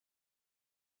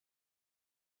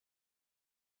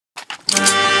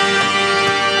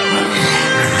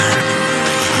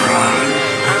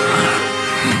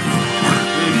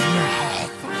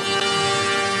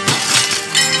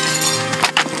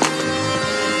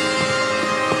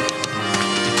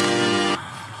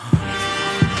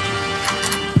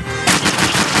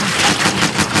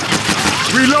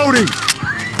Reloading!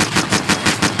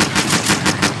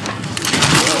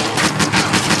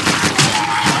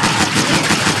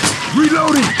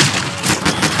 Reloading!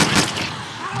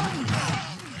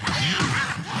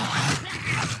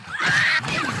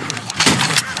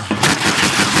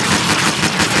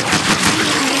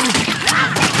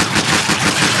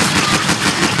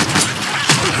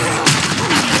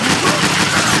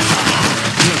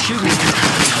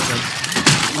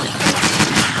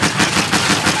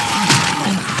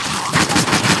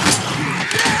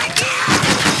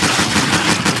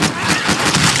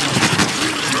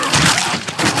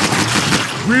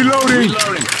 Reloading!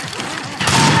 Reloading!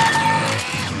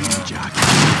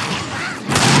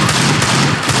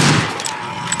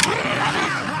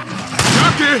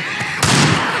 Jockey!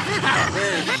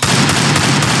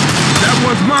 That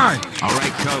one's mine! All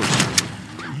right, coach.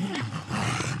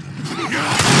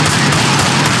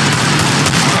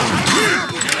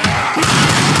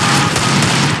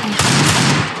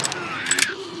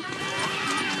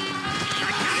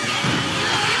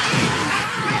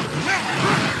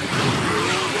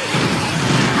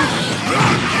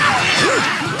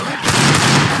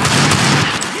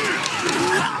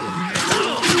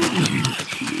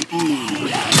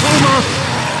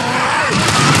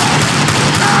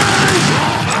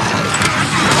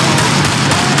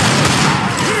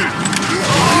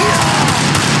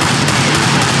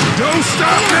 Don't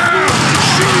stop now!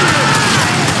 Shoot it!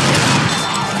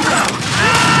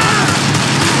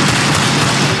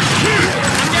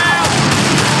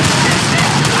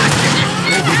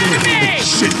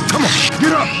 Shit, come on,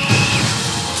 get up!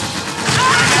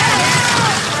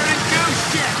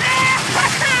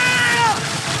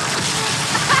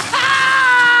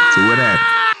 So what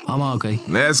happened? I'm okay.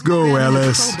 Let's go,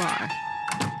 Alice.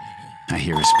 I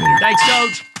hear a spitter. Thanks,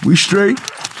 coach. We straight?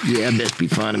 Yeah, best be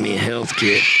finding me a health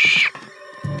kit.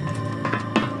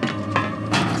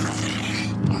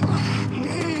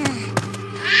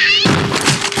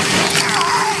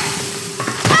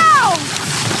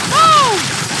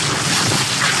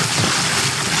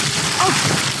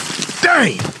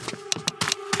 Dang!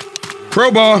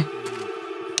 Crowbar.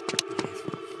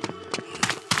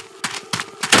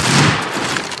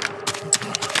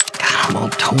 God, I'm all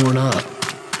torn up.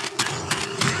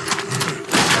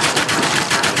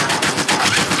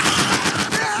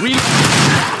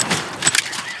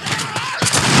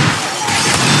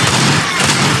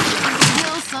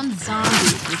 Kill some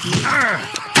zombies with me.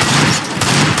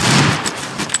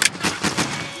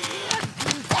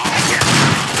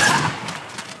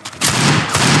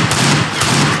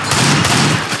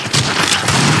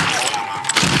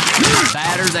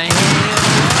 Fatter than hell.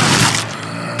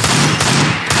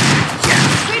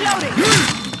 Reloading.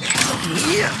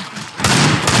 Yeah.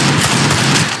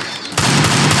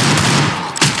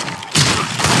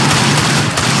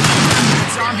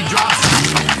 Zombie drops.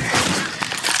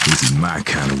 This is my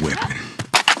kind of weapon.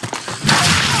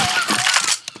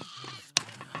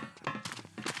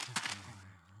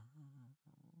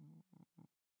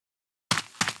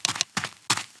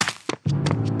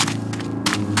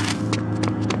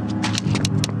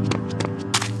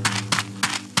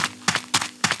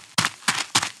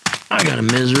 I got a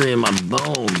misery in my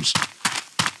bones.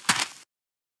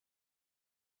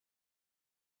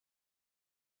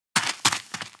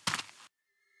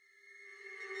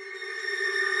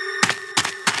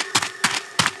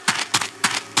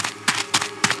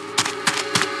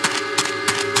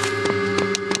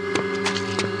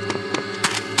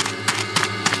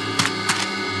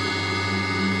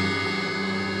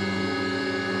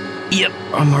 Yep,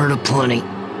 I'm hurt of plenty.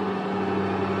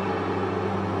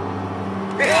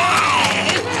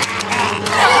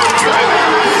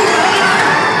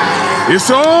 It's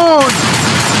on!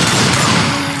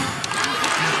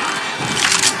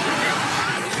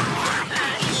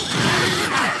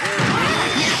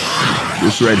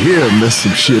 This right here messed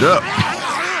some shit up.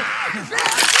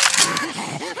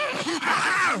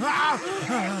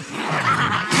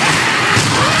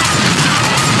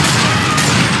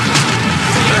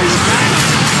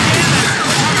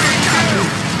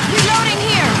 Reloading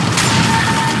here.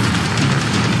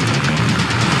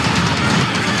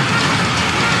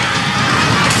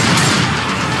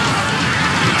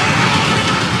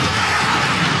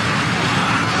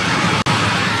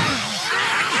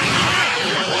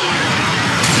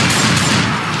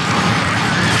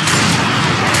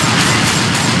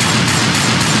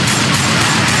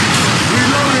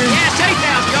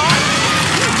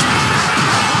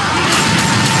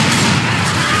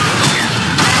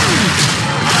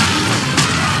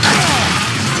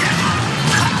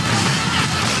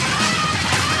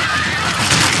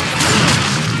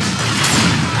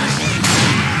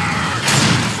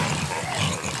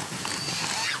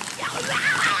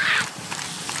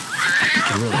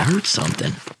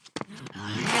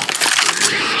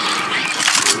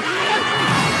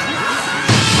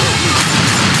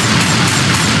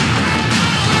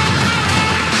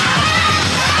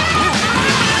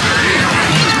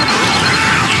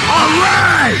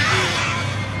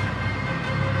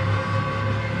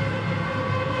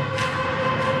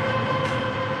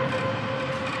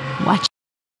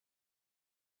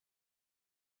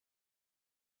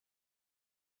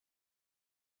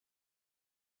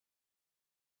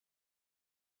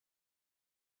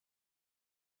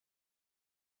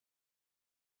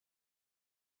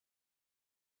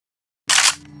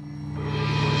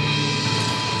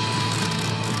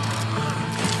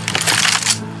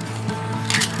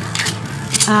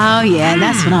 Oh, yeah,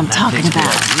 that's what I'm talking about.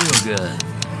 Real good.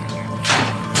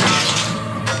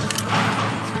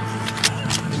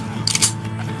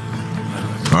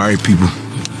 All right, people,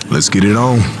 let's get it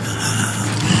on.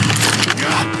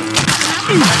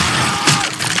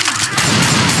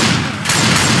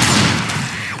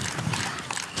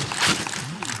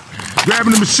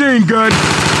 Grabbing the machine gun.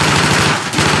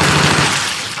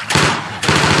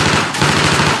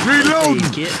 Reloading.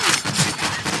 Hey, kid.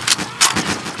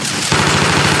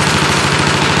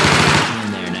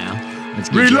 In there now. Let's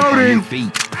get Reloading. you up on your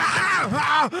feet.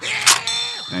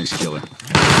 Thanks, killer.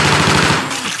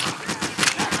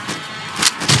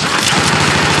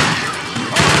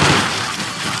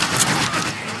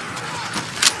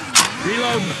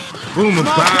 Reload. Boomer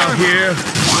file here.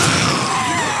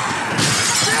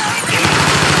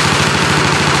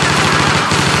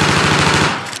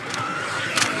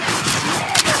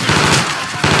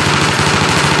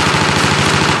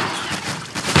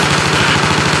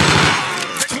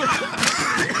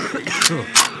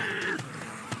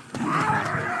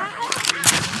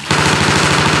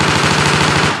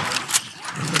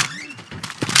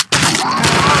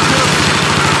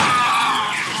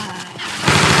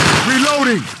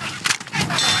 Reloading.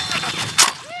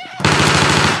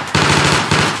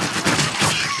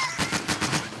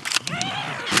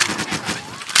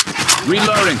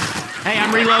 Reloading. Hey,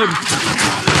 I'm reloading.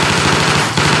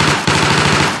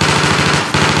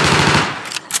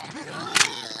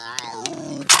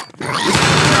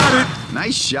 Got it.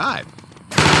 Nice shot.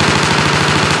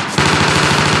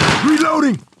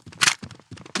 Reloading.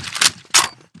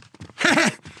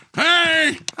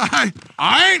 Hey,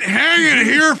 I ain't hanging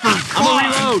here for fun.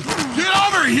 I'm gonna reload. Get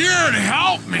over here and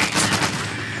help me.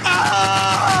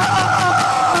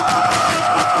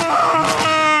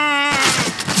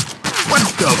 What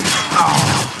the? Oh.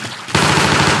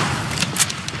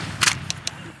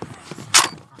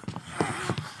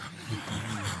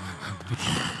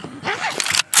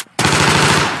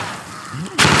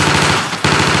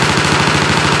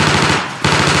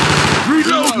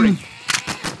 Reloading.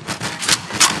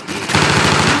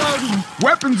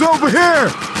 Weapons over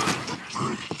here.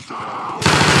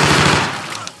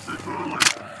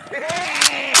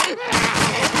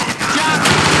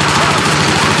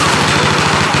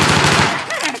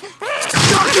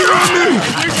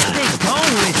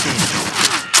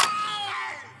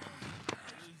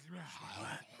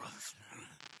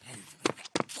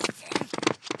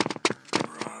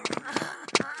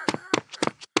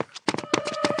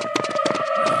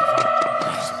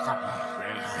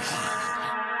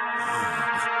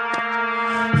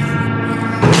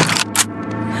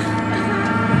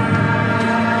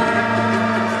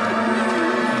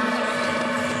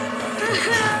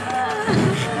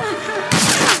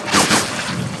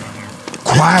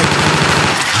 Quiet.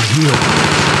 I heal.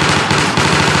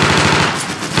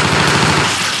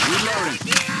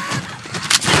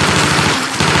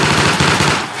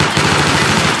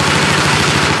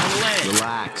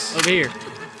 Relax. Over here.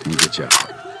 Let me get you up.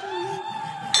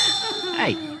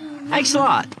 Hey, thanks a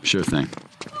lot. Sure thing.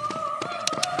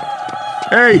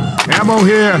 Hey, ammo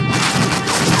here.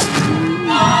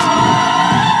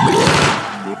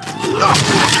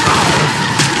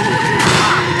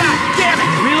 Damn it!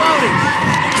 Reloading.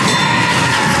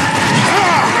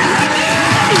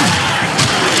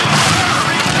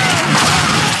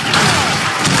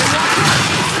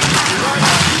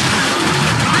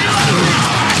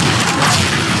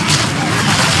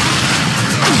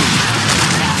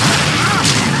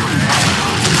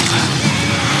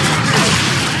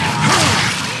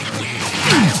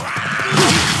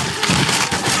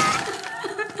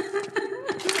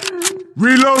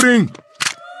 Reloading.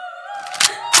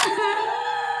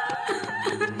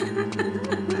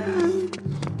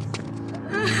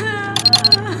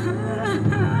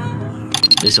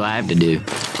 This is what I have to do.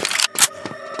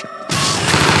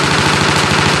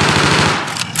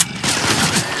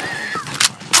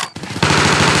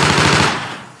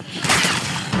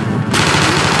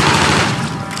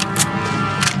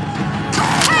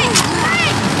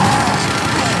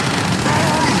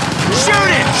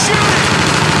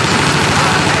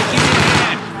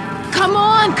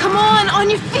 Come on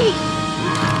your feet.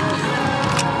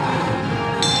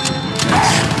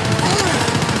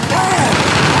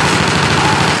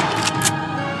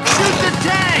 Shoot the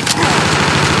tank!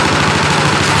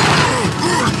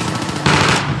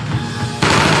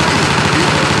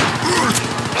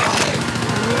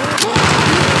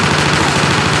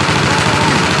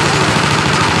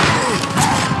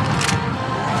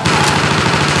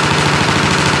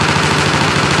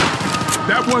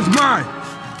 That one's mine.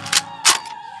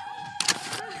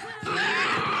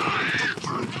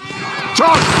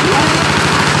 Charge!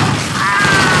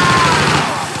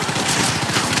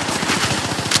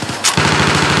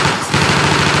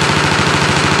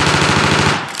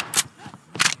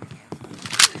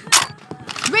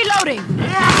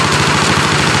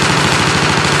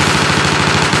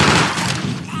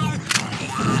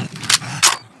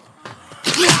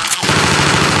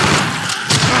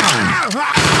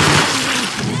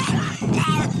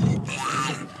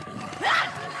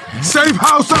 Safe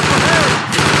house up ahead!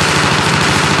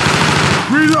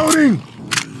 Reloading!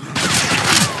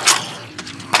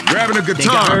 Grabbing a Think I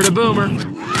guitar. heard a boomer. Come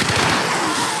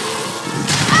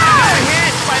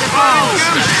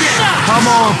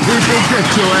on, people,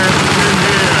 get your asses in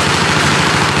here.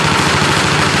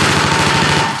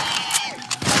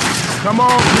 Come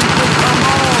on, people, come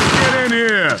on, get in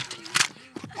here.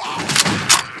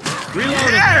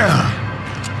 Reloading. Yeah!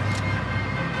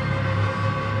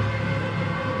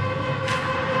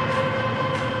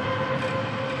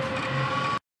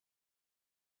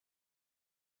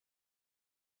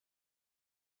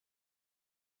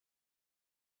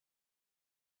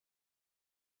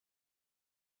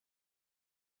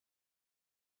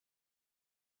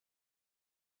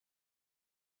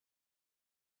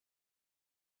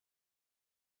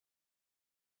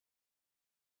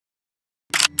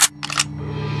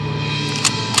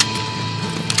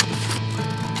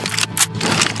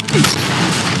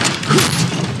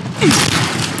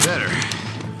 Better.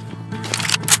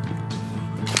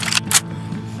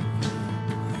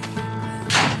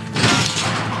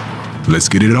 Let's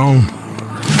get it on.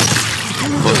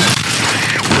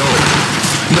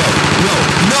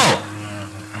 No!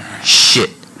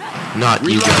 Shit. Not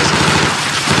you guys.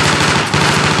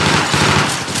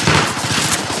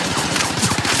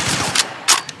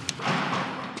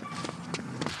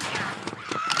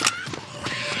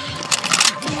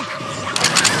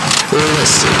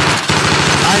 Listen,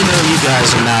 I know you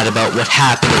guys are mad about what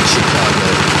happened in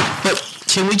Chicago, but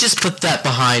can we just put that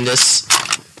behind us?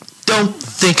 Don't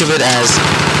think of it as,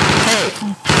 hey,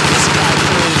 this guy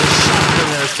pointed a shotgun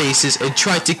in our faces and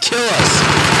tried to kill us.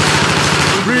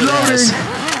 Reloading!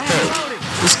 Hey,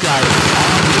 this guy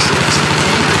obviously has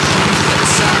anger issues that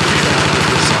sadly cannot be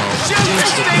resolved due to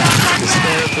the fact that his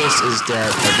therapist is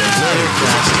dead and then later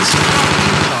crashed his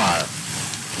fucking car.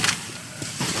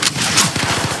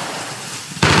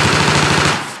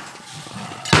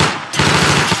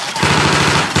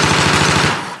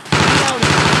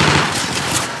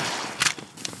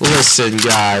 Listen,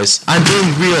 guys, I'm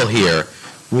being real here.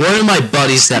 One of my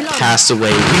buddies that passed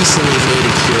away recently made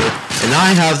a cure, and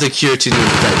I have the cure to the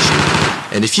infection.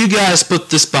 And if you guys put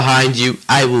this behind you,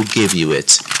 I will give you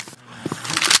it.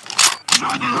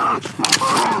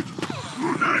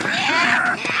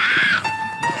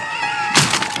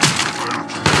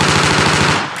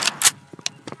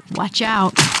 Watch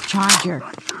out. Charger.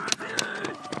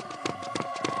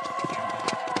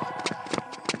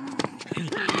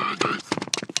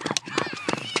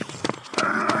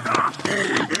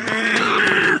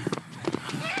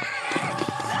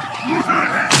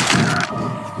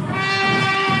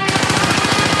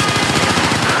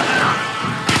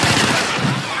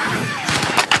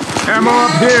 Ammo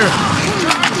up here.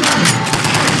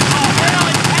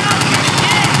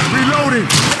 Reloading.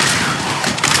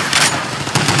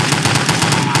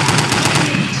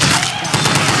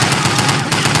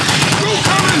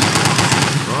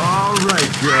 All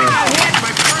right, girl.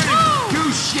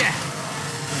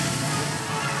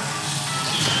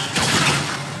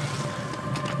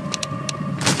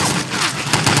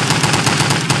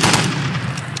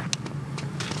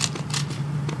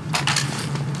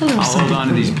 I'll hold on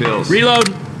to these pills. Reload.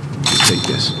 Just take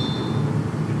this.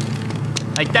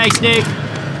 Hey, thanks, Nick.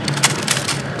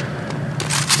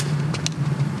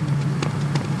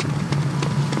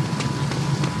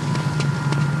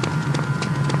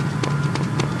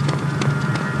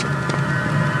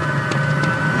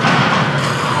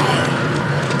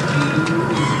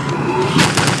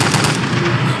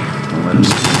 Let him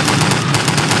see.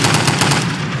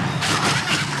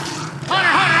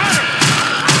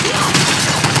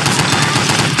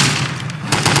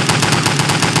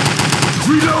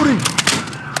 Reloading.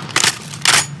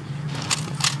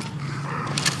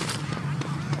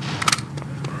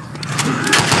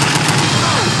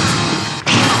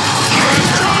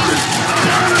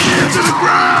 Into the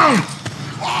ground.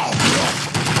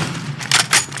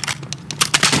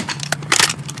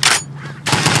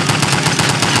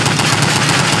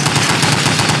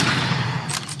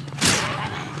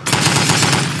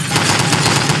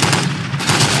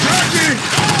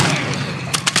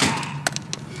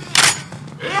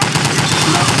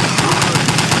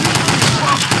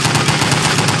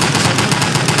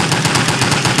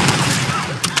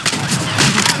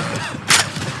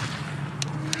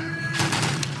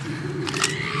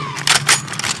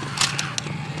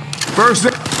 First,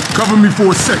 cover me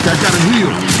for a sec. I gotta heal.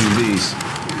 Do these.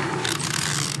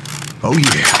 Oh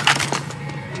yeah.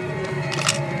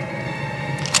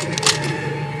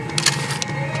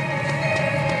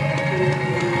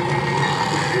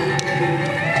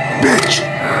 Bitch.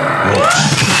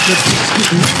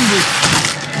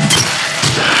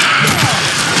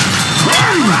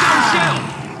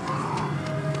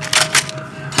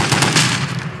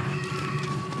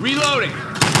 Reloading.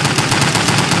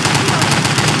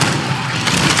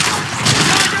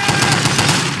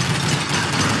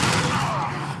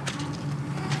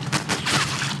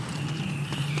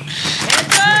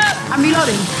 I'm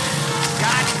reloading.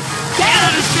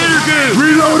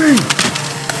 Reloading!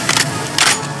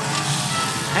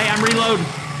 Hey, I'm reloading.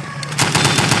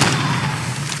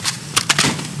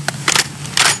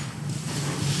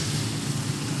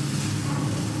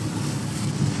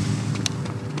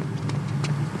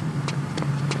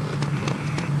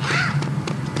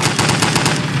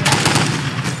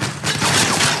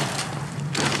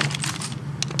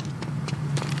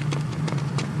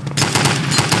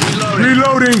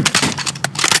 Reloading!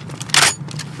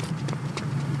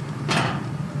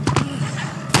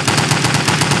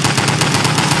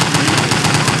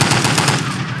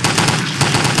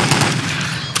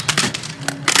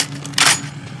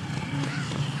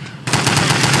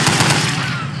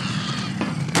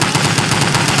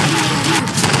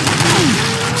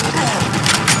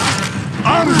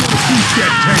 I'm gonna beat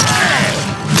that tank ass!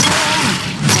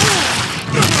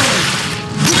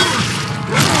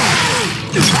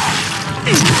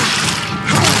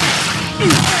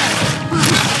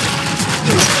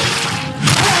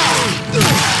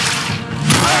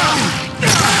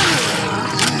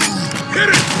 Hit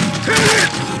it! Hit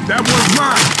it! That one's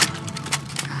mine!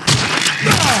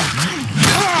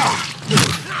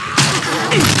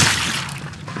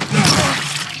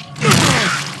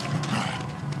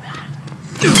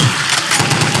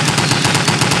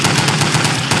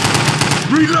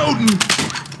 Reloading!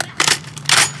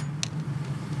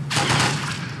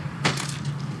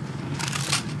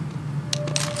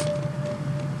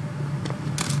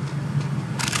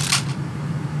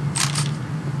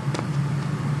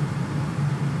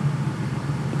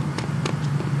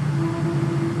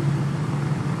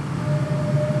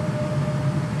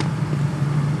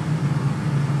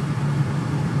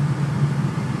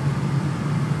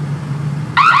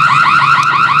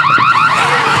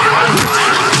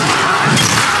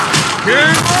 Game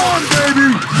on, baby!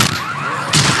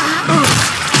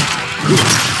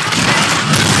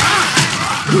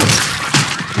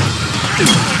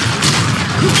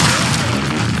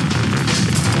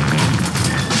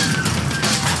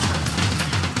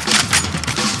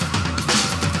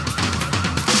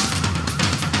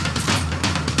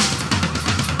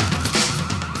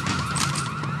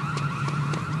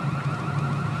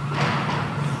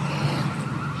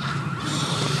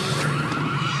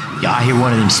 Yeah, I hear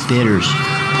one of them spitters.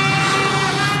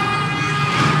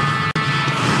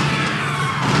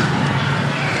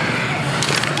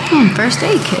 First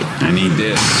aid kit. I need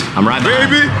this. I'm right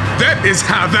behind. Baby, that is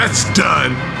how that's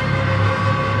done.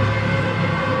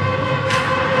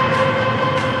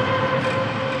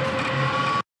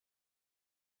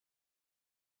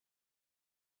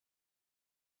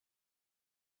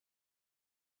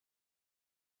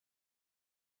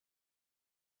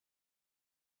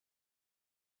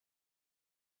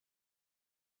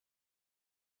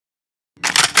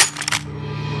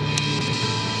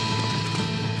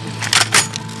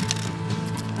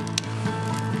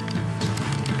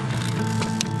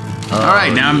 All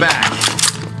right, now I'm back.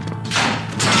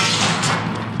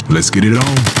 Let's get it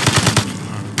on.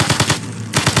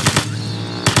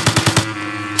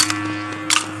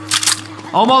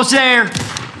 Almost there.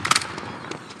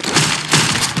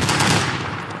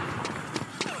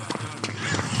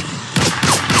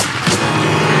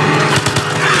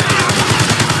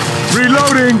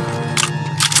 Reloading!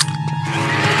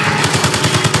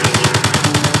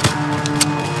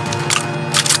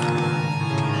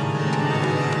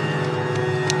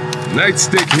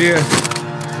 Nightstick here.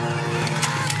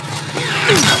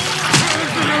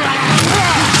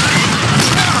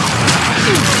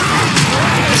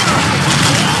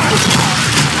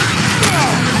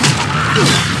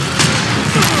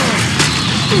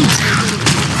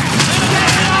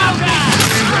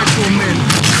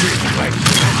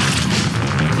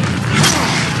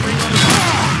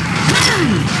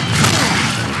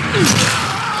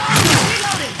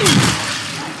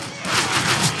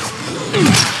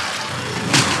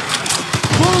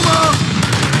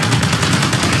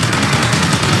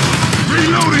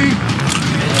 Reloading!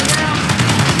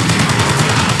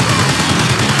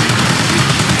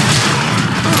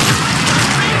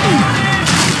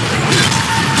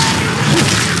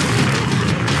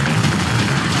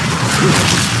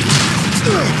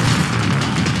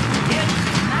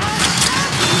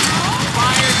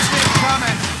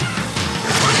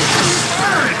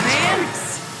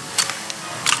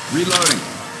 Reloading.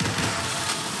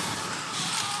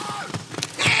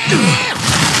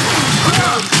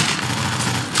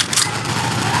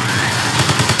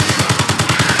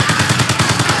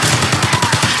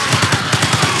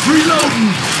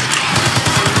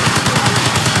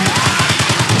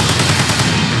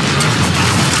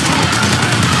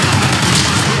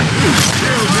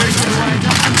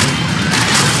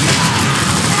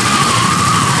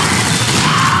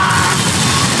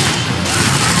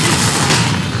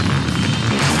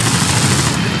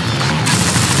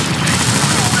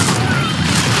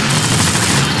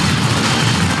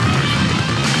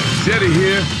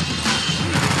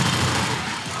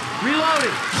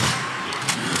 Reloading.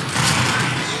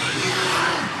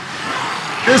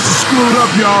 This is screwed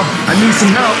up, y'all. I need some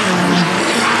help.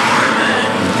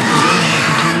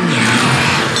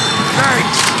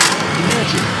 Thanks.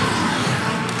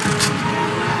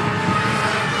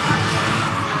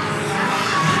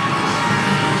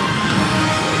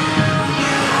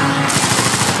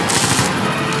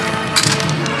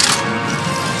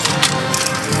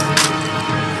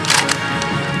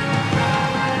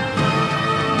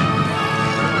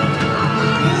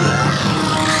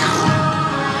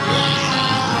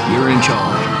 You're in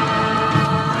charge.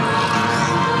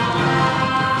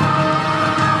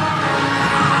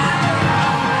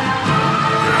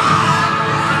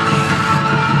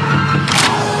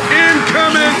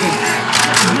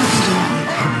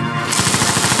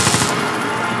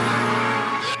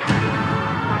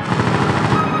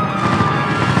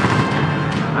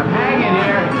 I'm hanging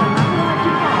here.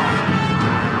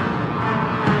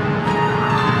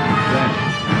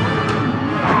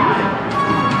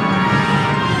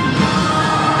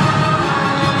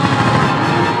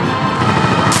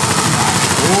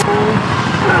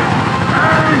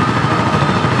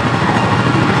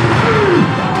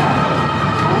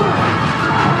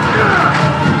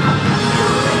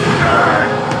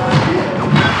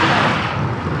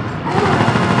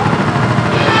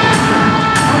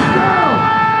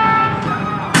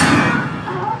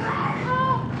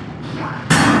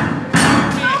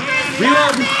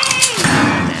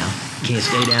 Can't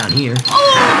stay down here.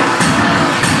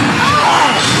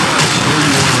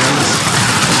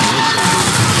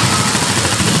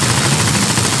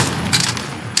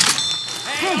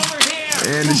 Hey, over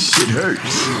here! Man, this shit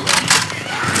hurts.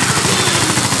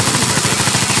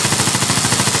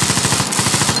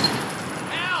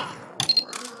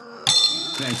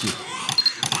 Thank you.